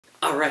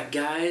Alright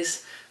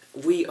guys,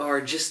 we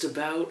are just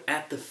about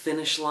at the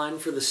finish line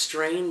for the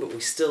strain, but we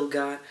still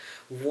got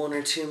one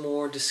or two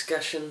more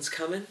discussions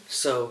coming,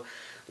 so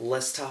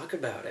let's talk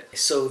about it.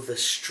 So the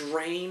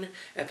strain,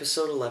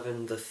 episode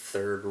 11, the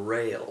third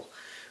rail.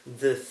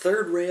 The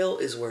third rail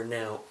is where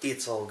now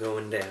it's all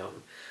going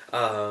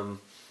down.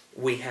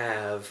 We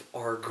have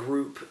our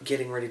group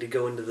getting ready to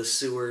go into the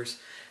sewers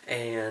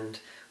and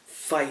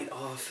fight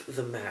off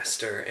the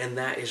master, and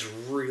that is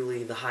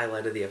really the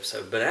highlight of the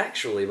episode. But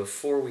actually,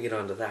 before we get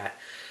onto that,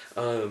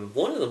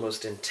 one of the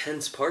most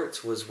intense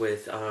parts was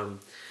with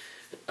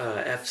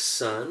F's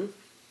son,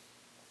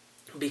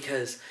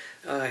 because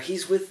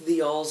he's with the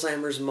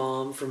Alzheimer's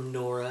mom from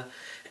Nora,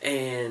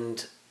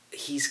 and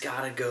he's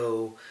got to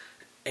go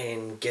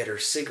and get her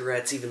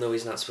cigarettes even though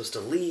he's not supposed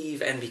to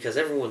leave, and because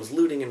everyone's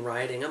looting and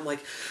rioting, I'm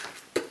like,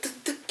 but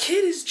the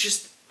kid is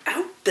just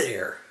out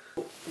there.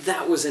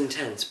 That was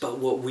intense, but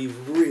what we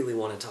really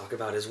want to talk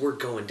about is we're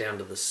going down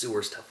to the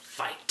sewers to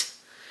fight.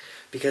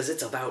 Because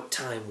it's about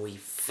time we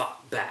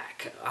fought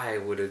back, I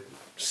would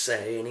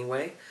say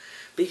anyway.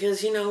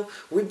 Because, you know,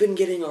 we've been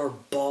getting our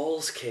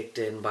balls kicked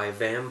in by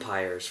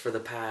vampires for the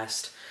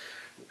past,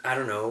 I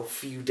don't know,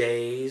 few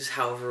days,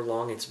 however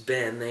long it's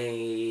been.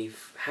 They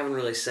haven't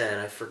really said,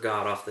 I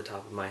forgot off the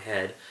top of my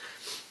head.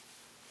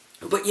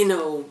 But, you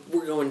know,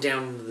 we're going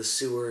down into the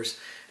sewers,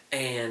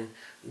 and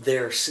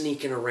they're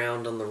sneaking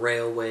around on the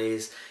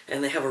railways,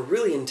 and they have a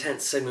really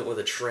intense segment with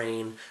a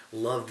train.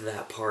 Loved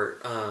that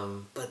part.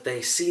 But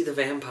they see the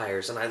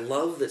vampires, and I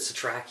love that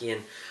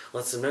Satrakian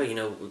lets them know, you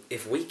know,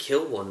 if we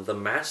kill one, the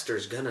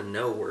master's gonna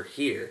know we're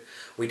here.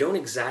 We don't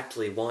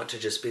exactly want to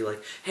just be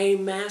like, hey,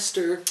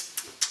 master,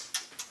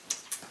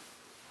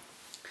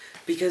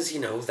 because, you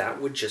know, that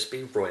would just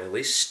be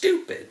royally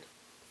stupid.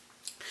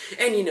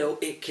 And, you know,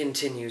 it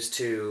continues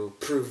to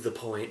prove the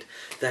point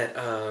that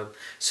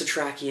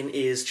Satrakian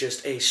is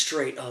just a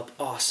straight-up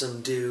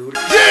awesome dude.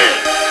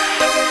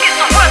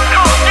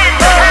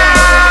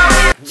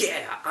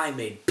 Yeah, I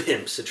made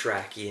Pimp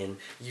Satrakian.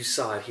 You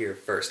saw it here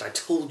first. I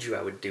told you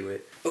I would do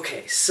it.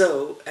 Okay,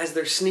 so, as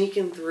they're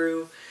sneaking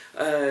through,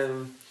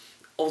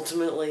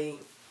 ultimately,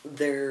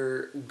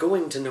 they're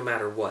going to, no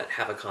matter what,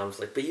 have a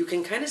conflict. But you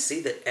can kind of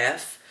see that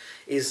F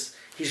is...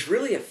 he's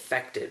really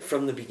affected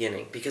from the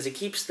beginning because he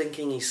keeps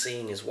thinking he's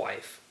seeing his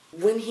wife.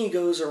 When he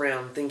goes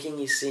around thinking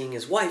he's seeing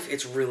his wife,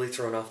 it's really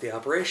thrown off the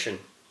operation.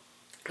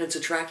 And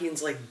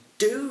Satrakian's like,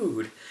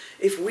 dude,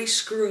 if we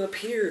screw up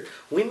here,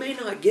 we may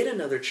not get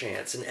another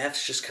chance. And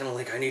F's just kind of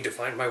like, I need to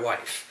find my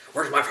wife.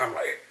 Where's my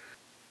family?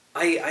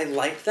 I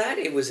liked that.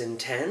 It was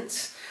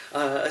intense.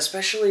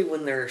 Especially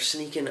when they're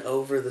sneaking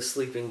over the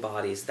sleeping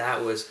bodies.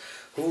 That was,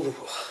 ooh.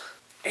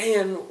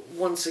 And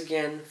once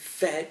again,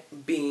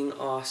 Fett, being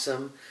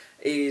awesome,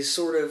 is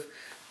sort of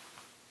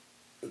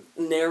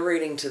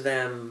narrating to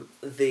them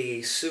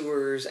the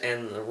sewers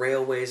and the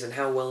railways and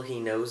how well he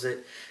knows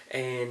it,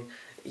 and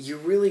you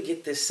really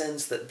get this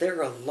sense that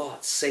they're a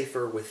lot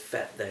safer with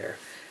Fett there,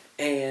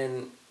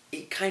 and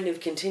it kind of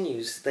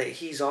continues that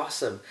he's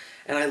awesome,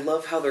 and I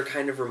love how they're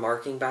kind of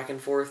remarking back and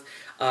forth.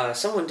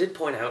 Someone did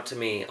point out to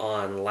me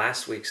on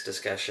last week's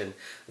discussion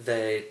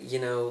that, you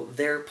know,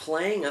 they're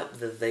playing up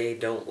that they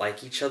don't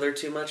like each other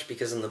too much,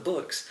 because in the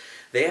books,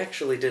 they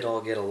actually did all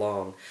get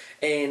along.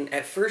 And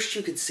at first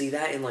you could see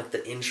that in, like,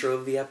 the intro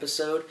of the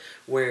episode,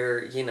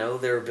 where, you know,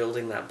 they were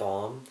building that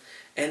bomb,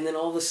 and then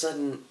all of a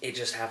sudden it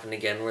just happened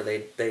again where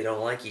they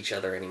don't like each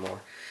other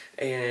anymore.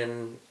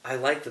 And I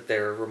like that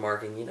they're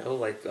remarking, you know,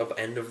 like, up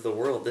end of the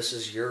world, this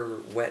is your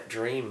wet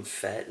dream,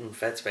 Fett, and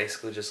Fett's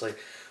basically just like,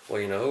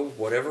 well, you know,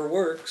 whatever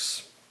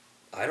works,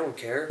 I don't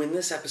care. When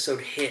this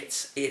episode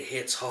hits, it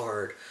hits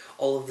hard.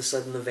 All of a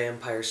sudden the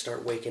vampires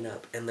start waking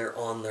up and they're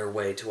on their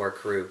way to our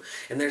crew.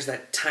 And there's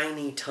that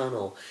tiny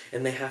tunnel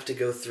and they have to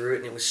go through it,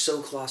 and it was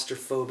so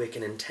claustrophobic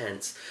and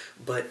intense.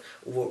 But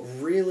what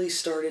really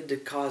started to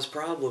cause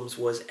problems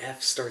was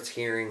F starts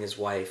hearing his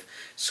wife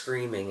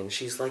screaming, and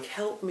she's like,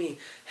 help me,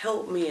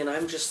 and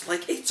I'm just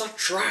like, it's a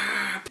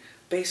trap!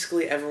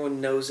 Basically everyone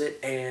knows it,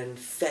 and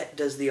Fett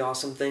does the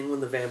awesome thing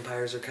when the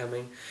vampires are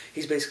coming.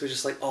 He's basically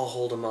just like, I'll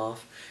hold him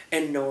off.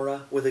 And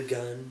Nora with a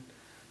gun.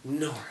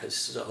 Nora's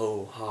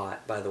so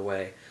hot, by the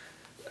way.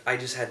 I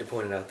just had to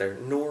point it out there.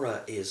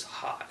 Nora is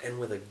hot, and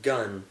with a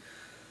gun,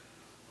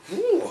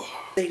 whew.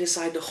 They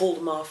decide to hold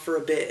him off for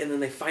a bit, and then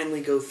they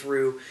finally go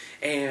through,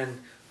 and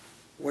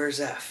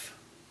where's F?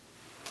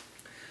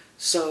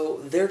 So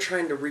they're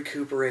trying to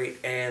recuperate,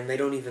 and they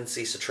don't even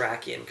see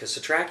Satrakian, because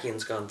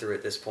Satrakian's gone through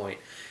at this point,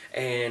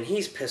 and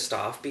he's pissed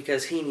off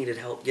because he needed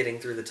help getting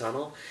through the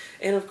tunnel.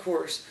 And of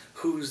course,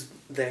 who's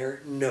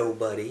there?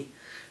 Nobody.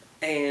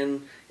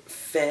 And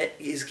Fett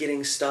is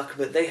getting stuck,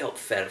 but they help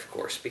Fett, of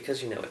course,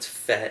 because, you know, it's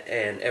Fett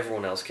and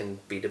everyone else can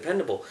be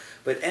dependable.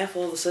 But F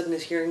all of a sudden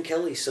is hearing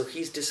Kelly, so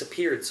he's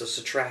disappeared, so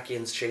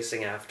Satrakian's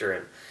chasing after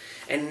him.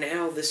 And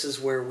now this is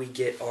where we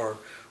get our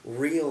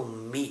real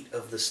meat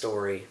of the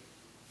story.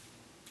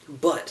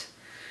 But,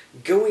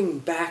 going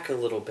back a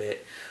little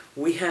bit,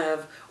 we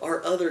have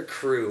our other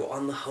crew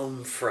on the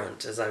home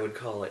front, as I would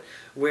call it,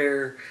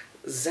 where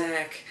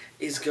Zach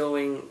is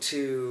going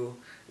to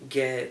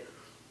get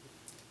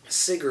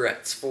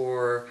cigarettes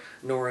for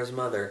Nora's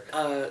mother.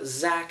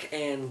 Zach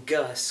and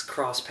Gus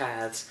cross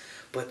paths,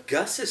 but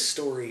Gus's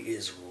story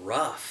is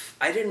rough.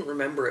 I didn't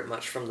remember it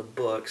much from the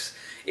books.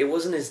 It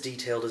wasn't as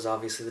detailed as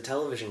obviously the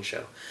television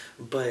show,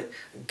 but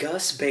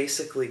Gus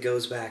basically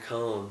goes back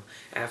home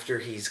after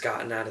he's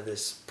gotten out of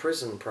this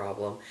prison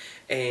problem,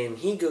 and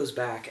he goes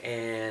back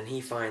and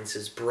he finds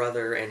his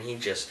brother and he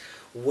just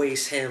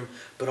wastes him,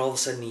 but all of a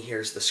sudden he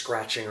hears the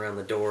scratching around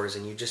the doors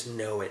and you just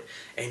know it,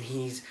 and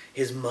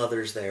his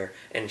mother's there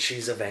and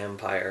she's a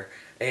vampire,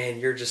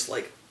 and you're just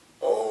like,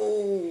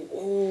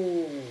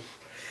 oh.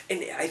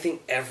 And I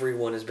think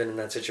everyone has been in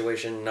that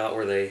situation, not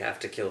where they have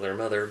to kill their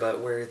mother, but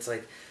where it's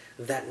like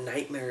that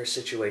nightmare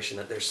situation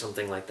that there's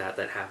something like that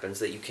happens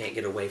that you can't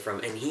get away from,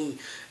 and he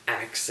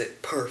acts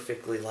it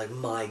perfectly. Like,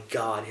 my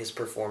God, his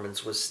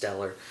performance was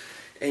stellar.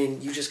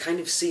 And you just kind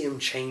of see him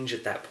change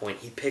at that point.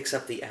 He picks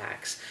up the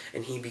axe,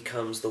 and he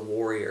becomes the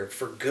warrior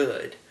for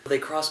good. They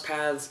cross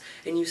paths,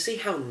 and you see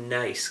how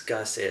nice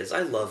Gus is. I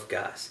love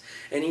Gus.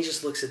 And he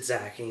just looks at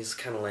Zach, and he's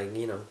kind of like,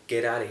 you know,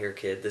 get out of here,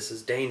 kid. This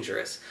is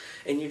dangerous.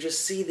 And you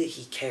just see that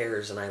he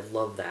cares, and I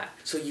love that.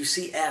 So you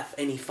see F,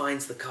 and he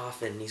finds the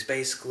coffin, and he's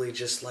basically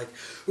just like,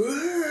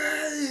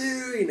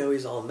 you know,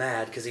 he's all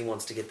mad because he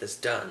wants to get this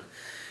done.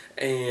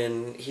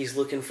 And he's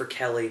looking for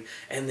Kelly,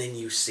 and then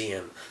you see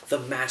him. The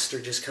master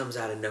just comes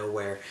out of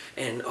nowhere,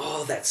 and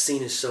oh, that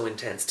scene is so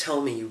intense.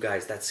 Tell me, you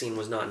guys, that scene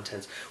was not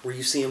intense. Where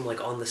you see him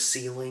like on the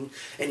ceiling,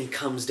 and he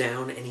comes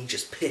down, and he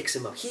just picks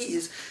him up. He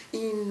is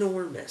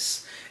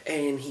enormous,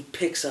 and he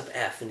picks up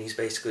F, and he's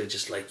basically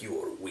just like,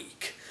 you are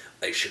weak.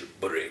 I shall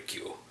break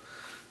you.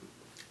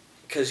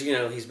 Because, you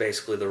know, he's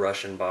basically the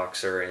Russian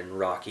boxer in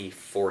Rocky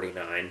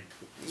 49.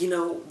 You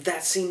know,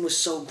 that scene was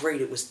so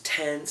great. It was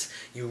tense.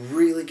 You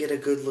really get a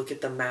good look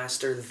at the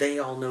master. They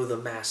all know the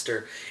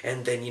master.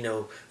 And then, you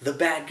know, the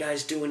bad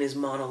guy's doing his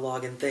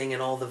monologue and thing,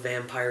 and all the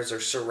vampires are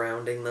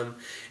surrounding them.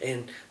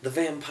 And the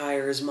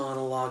vampire is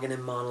monologuing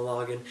and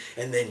monologuing,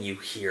 and then you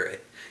hear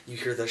it. You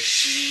hear the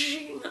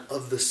sheen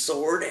of the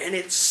sword, and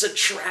it's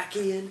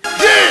Satrakian.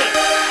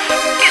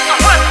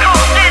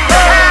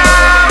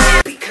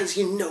 Because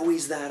you know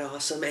he's that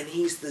awesome, and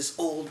he's this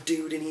old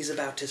dude, and he's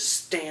about to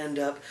stand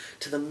up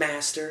to the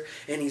master,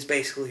 and he's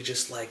basically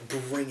just like,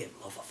 bring it,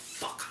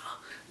 motherfucker.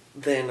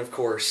 Then, of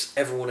course,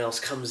 everyone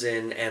else comes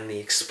in, and the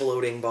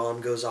exploding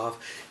bomb goes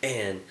off,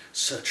 and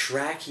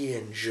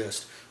Satrakian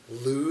just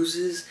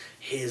loses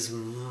his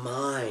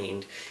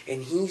mind,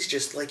 and he's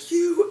just like,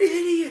 you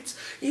idiots,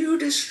 you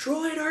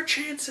destroyed our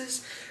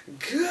chances,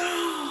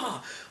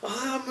 gah,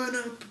 I'm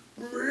gonna...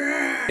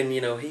 And,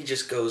 you know, he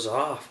just goes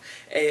off,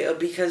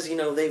 because, you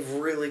know, they've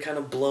really kind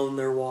of blown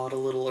their wad a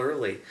little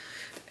early.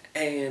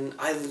 And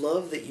I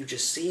love that you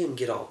just see him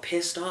get all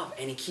pissed off,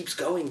 and he keeps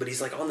going, but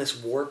he's like on this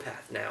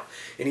warpath now,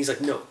 and he's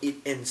like, no, it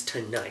ends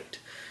tonight.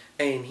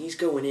 And he's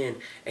going in,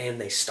 and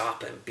they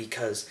stop him,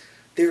 because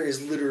there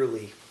is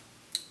literally,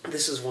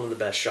 this is one of the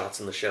best shots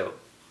in the show,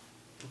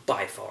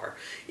 by far,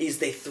 is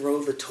they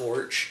throw the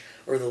torch,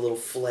 or the little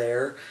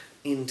flare,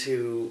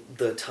 into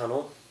the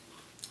tunnel,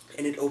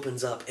 and it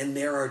opens up, and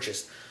there are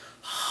just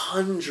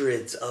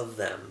hundreds of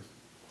them.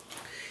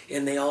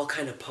 And they all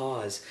kind of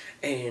pause,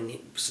 and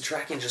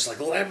Satrakian's just like,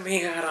 let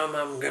me at him,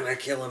 I'm gonna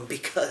kill him,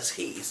 because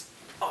he's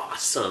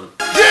awesome.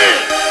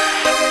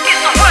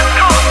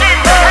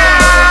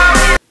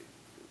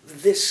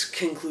 This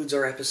concludes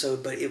our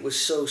episode, but it was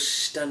so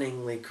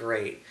stunningly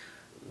great.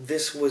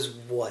 This was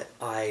what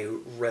I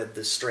read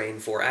the strain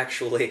for.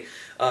 Actually,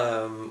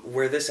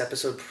 where this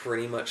episode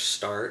pretty much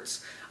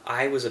starts,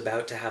 I was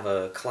about to have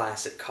a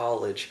class at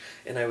college,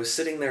 and I was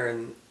sitting there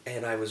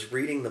and I was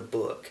reading the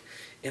book,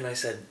 and I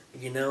said,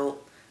 you know,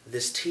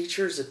 this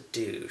teacher's a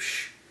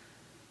douche,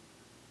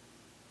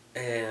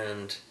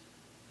 and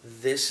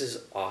this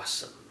is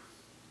awesome.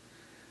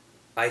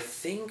 I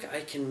think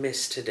I can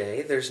miss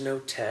today. There's no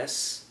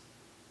tests.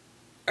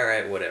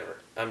 Alright, whatever.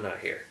 I'm not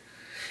here.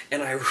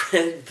 And I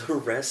read the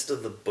rest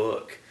of the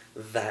book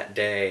that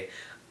day.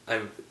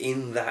 I'm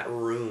in that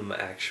room,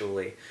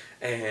 actually,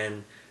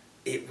 and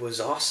it was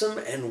awesome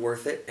and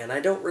worth it, and I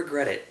don't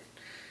regret it.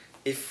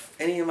 If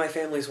any of my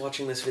family's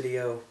watching this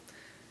video,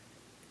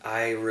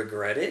 I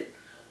regret it.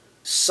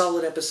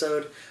 Solid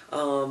episode.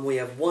 We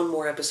have one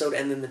more episode,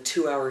 and then the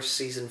 2-hour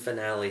season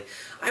finale.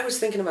 I was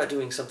thinking about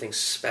doing something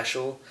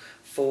special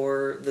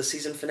for the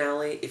season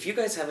finale. If you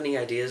guys have any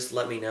ideas,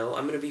 let me know.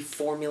 I'm going to be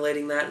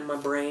formulating that in my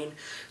brain.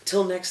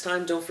 Till next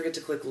time, don't forget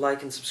to click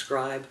like and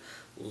subscribe.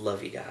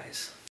 Love you guys.